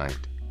last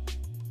night?"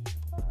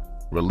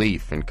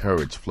 Relief and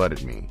courage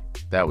flooded me.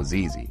 That was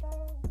easy.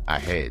 I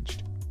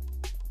hedged.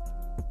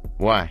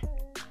 "Why?"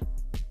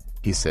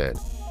 He said,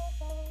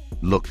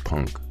 "Look,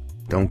 punk,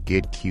 don't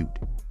get cute.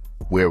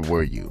 Where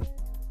were you?"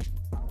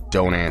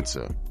 "Don't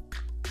answer."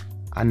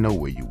 "I know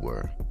where you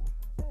were.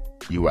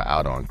 You were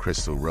out on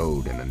Crystal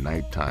Road in the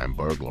nighttime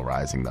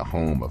burglarizing the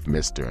home of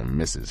Mr. and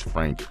Mrs.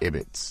 Frank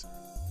Ibbets.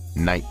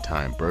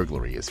 Nighttime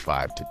burglary is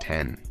 5 to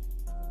 10.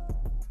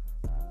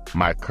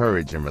 My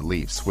courage and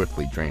relief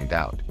swiftly drained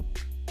out.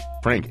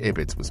 Frank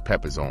Ibbets was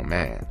Pepper's own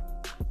man.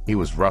 He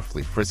was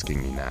roughly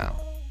frisking me now.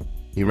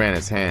 He ran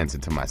his hands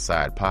into my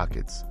side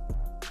pockets.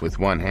 With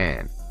one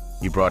hand,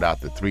 he brought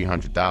out the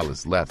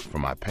 $300 left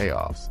from my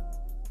payoffs,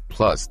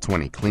 plus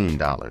 20 clean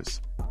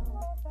dollars.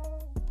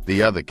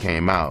 The other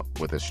came out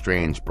with a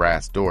strange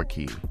brass door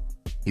key.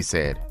 He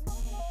said,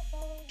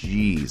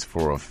 "Geez,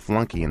 for a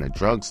flunky in a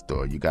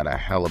drugstore, you got a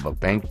hell of a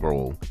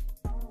bankroll.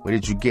 Where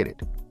did you get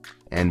it?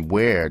 And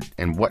where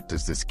and what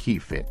does this key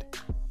fit?"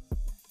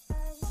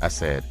 I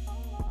said,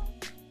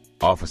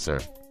 "Officer,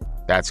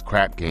 that's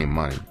crap game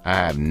money. I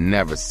have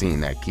never seen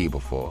that key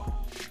before."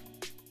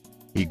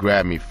 He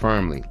grabbed me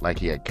firmly like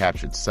he had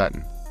captured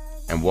Sutton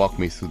and walked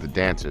me through the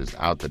dancers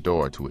out the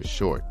door to his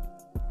short.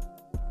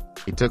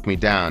 He took me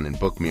down and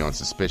booked me on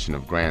suspicion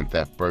of grand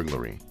theft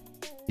burglary.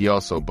 He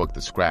also booked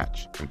the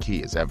scratch and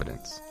key as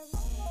evidence.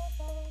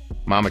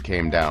 Mama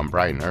came down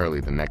bright and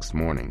early the next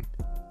morning.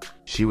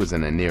 She was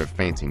in a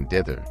near-fainting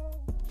dither.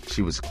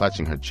 She was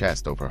clutching her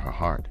chest over her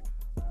heart.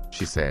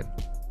 She said,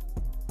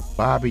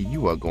 "Bobby,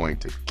 you are going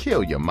to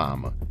kill your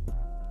mama.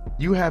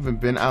 You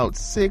haven't been out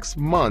 6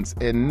 months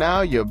and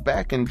now you're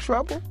back in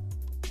trouble?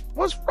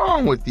 What's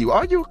wrong with you?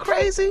 Are you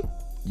crazy?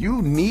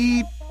 You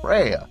need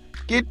prayer.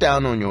 Get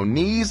down on your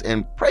knees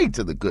and pray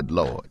to the good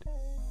Lord."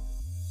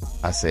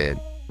 I said,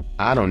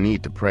 "I don't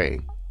need to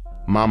pray.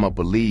 Mama,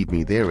 believe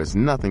me, there is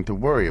nothing to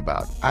worry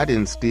about. I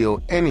didn't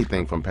steal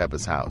anything from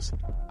Pepper's house.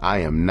 I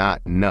am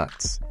not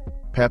nuts.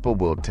 Pepper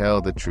will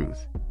tell the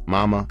truth.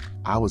 Mama,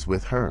 I was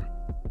with her."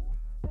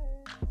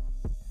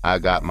 I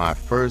got my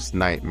first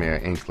nightmare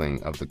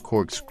inkling of the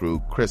corkscrew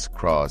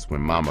crisscross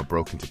when Mama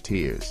broke into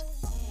tears.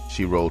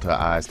 She rolled her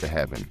eyes to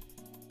heaven.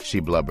 She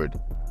blubbered,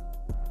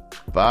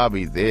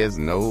 "Bobby, there's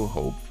no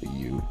hope for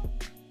you.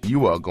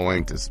 You are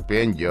going to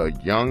spend your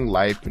young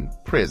life in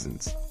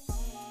prisons.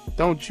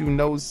 Don't you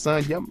know,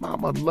 son, your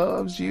mama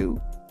loves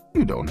you?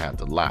 You don't have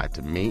to lie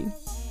to me."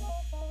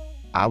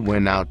 "I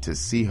went out to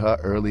see her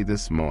early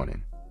this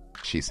morning,"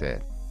 she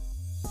said.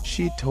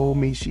 "She told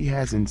me she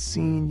hasn't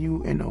seen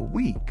you in a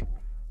week.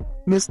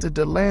 Mr.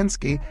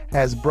 Delansky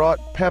has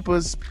brought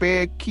Pepper's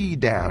spare key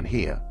down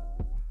here.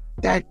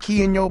 That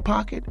key in your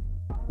pocket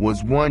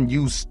was one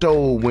you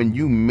stole when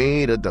you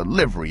made a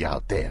delivery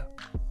out there."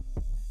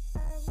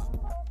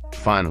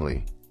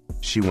 Finally,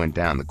 she went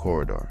down the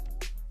corridor.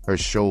 Her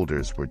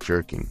shoulders were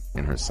jerking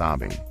and her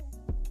sobbing.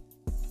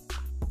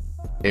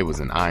 It was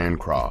an iron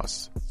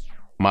cross.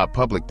 My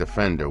public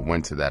defender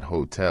went to that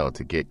hotel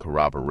to get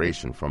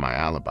corroboration for my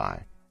alibi.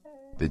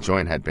 The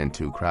joint had been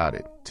too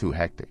crowded, too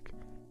hectic.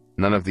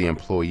 None of the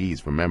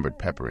employees remembered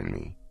Pepper and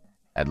me.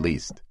 At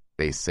least,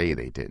 they say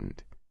they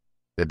didn't.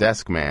 The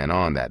desk man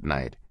on that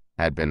night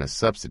had been a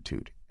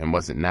substitute and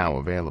wasn't now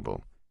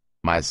available.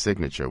 My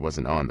signature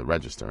wasn't on the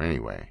register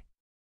anyway.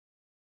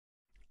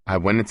 I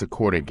went into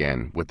court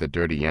again with the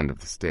dirty end of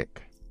the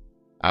stick.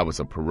 I was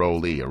a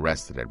parolee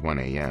arrested at 1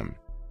 a.m.,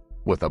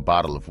 with a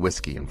bottle of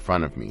whiskey in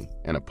front of me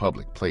in a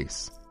public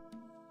place.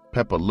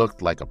 Pepper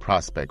looked like a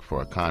prospect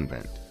for a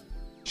convent.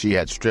 She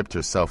had stripped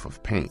herself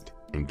of paint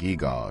and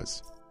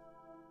gewgaws.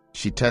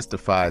 She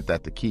testified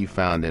that the key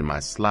found in my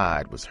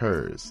slide was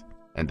hers,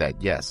 and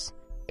that, yes,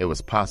 it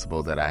was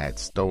possible that I had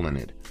stolen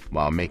it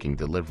while making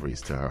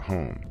deliveries to her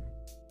home.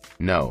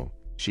 No,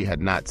 she had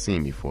not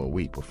seen me for a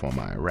week before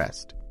my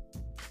arrest.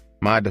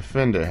 My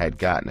defender had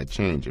gotten a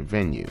change of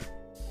venue.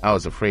 I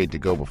was afraid to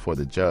go before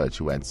the judge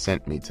who had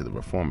sent me to the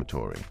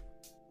reformatory.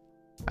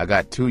 I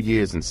got 2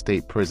 years in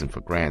state prison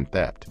for grand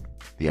theft,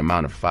 the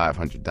amount of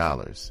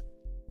 $500.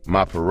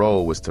 My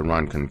parole was to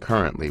run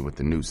concurrently with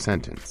the new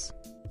sentence.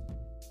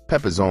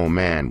 Pepper's old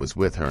man was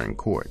with her in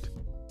court.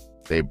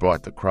 They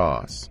brought the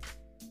cross.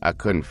 I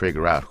couldn't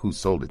figure out who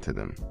sold it to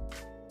them.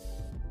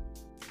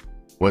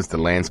 Was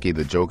Delansky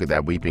the joker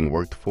that Weeping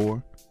worked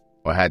for?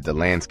 Or had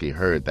Delansky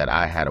heard that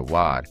I had a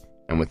wad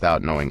and,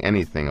 without knowing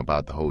anything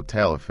about the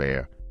hotel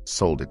affair,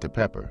 sold it to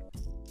Pepper?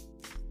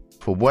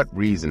 For what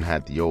reason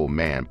had the old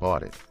man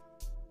bought it?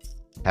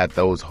 Had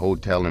those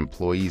hotel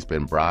employees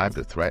been bribed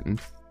or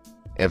threatened?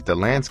 If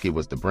Delansky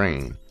was the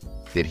brain,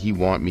 did he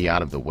want me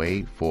out of the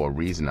way for a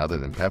reason other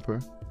than Pepper?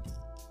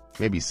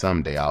 Maybe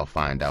someday I'll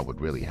find out what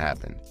really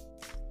happened.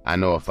 I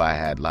know if I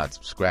had lots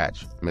of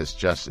scratch, Miss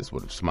Justice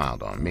would have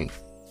smiled on me.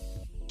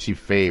 She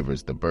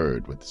favors the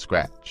bird with the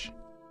scratch.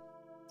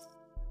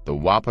 The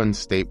Waupun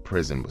State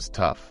Prison was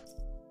tough,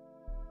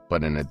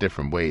 but in a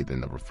different way than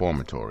the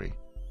reformatory.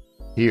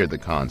 Here the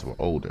cons were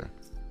older,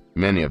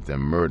 many of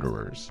them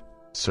murderers,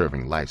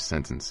 serving life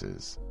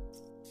sentences.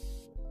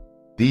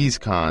 These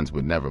cons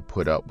would never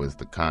put up with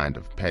the kind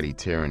of petty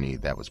tyranny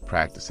that was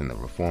practiced in the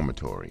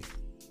reformatory.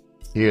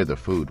 Here the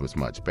food was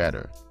much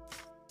better.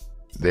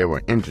 There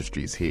were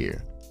industries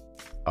here.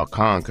 A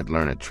con could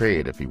learn a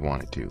trade if he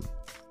wanted to.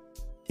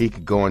 He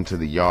could go into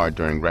the yard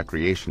during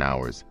recreation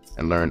hours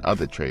and learn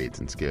other trades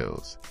and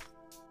skills.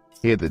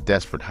 Here the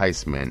desperate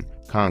heistmen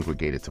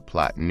congregated to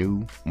plot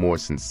new, more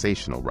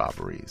sensational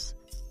robberies.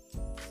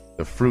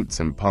 The fruits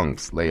and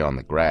punks lay on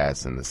the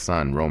grass in the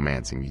sun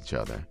romancing each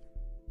other.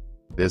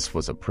 This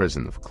was a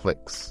prison of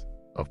cliques,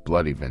 of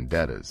bloody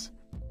vendettas.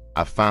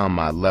 I found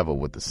my level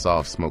with the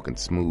soft-smoking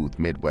smooth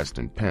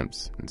Midwestern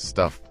pimps and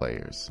stuff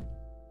players.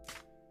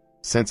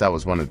 Since I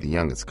was one of the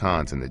youngest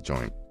cons in the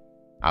joint,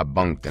 I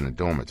bunked in a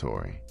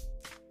dormitory.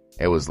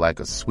 It was like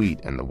a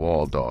suite in the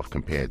Waldorf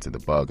compared to the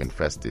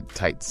bug-infested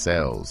tight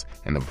cells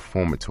in the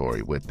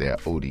reformatory with their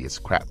odious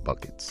crap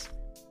buckets.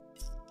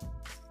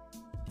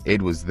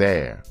 It was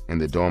there, in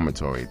the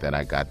dormitory, that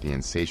I got the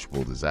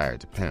insatiable desire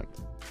to pimp.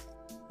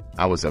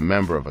 I was a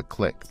member of a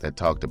clique that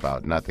talked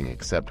about nothing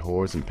except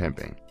whores and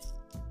pimping.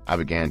 I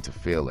began to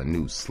feel a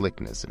new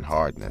slickness and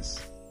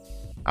hardness.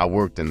 I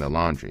worked in the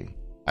laundry.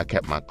 I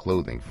kept my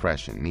clothing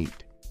fresh and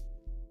neat.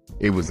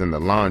 It was in the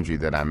laundry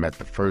that I met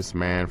the first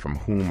man from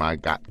whom I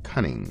got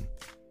cunning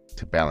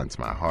to balance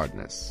my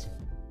hardness.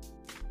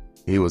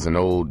 He was an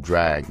old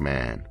drag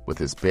man with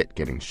his bit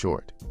getting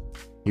short.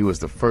 He was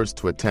the first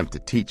to attempt to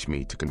teach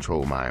me to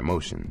control my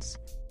emotions.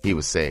 He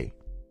would say,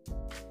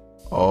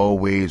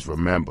 "Always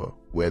remember,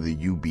 whether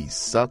you be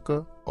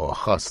sucker or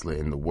hustler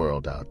in the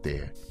world out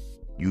there,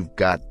 you've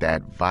got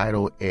that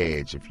vital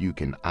edge if you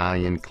can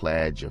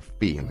ironclad your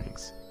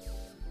feelings."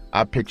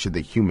 I picture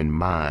the human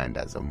mind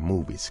as a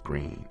movie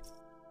screen.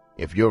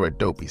 If you're a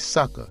dopey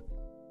sucker,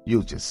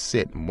 you'll just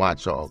sit and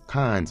watch all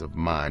kinds of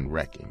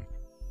mind-wrecking,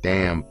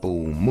 damn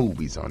fool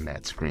movies on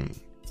that screen.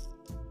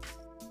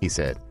 He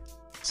said,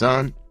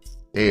 "Son,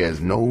 there's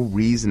no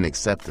reason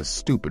except a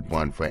stupid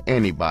one for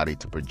anybody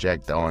to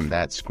project on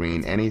that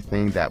screen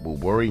anything that will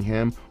worry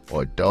him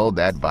or dull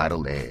that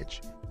vital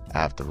edge.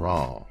 After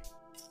all,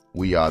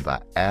 we are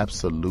the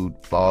absolute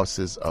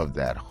bosses of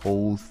that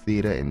whole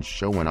theater and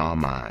show in our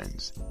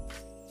minds.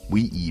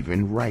 We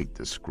even write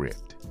the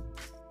script.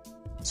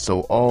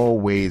 So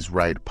always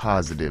write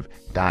positive,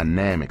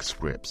 dynamic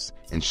scripts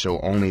and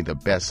show only the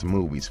best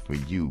movies for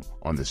you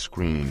on the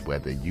screen,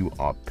 whether you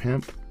are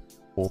pimp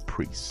or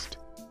priest."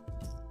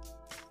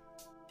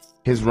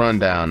 His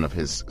rundown of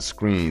his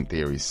screen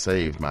theory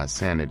saved my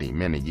sanity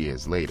many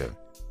years later.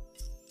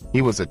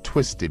 He was a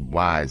twisted,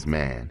 wise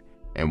man,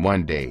 and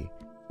one day,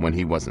 when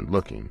he wasn't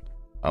looking,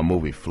 a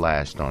movie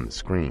flashed on the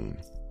screen.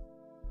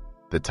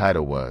 The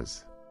title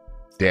was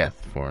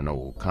Death for an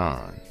Old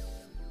Con.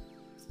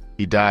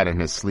 He died in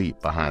his sleep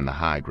behind the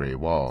high gray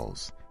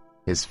walls.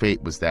 His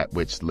fate was that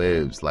which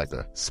lives like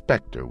a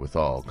specter with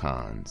all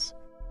cons,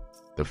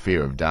 the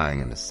fear of dying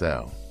in a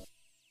cell.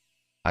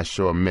 I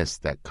sure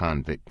missed that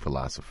convict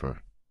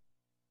philosopher.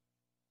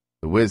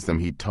 The wisdom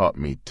he taught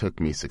me took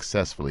me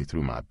successfully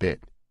through my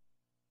bit.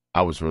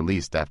 I was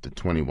released after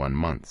 21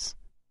 months.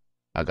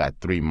 I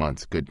got 3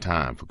 months good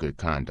time for good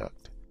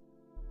conduct.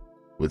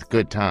 With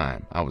good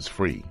time, I was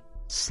free,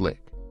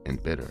 slick,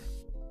 and bitter.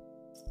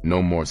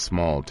 No more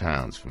small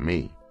towns for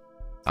me.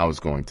 I was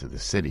going to the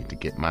city to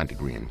get my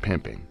degree in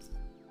pimping.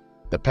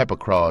 The pepper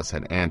cross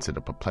had answered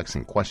a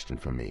perplexing question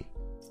for me.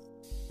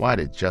 Why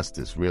did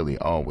justice really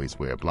always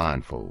wear a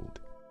blindfold?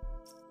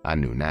 I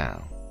knew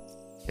now.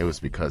 It was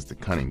because the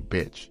cunning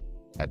bitch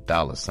had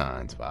dollar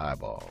signs for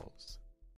eyeballs.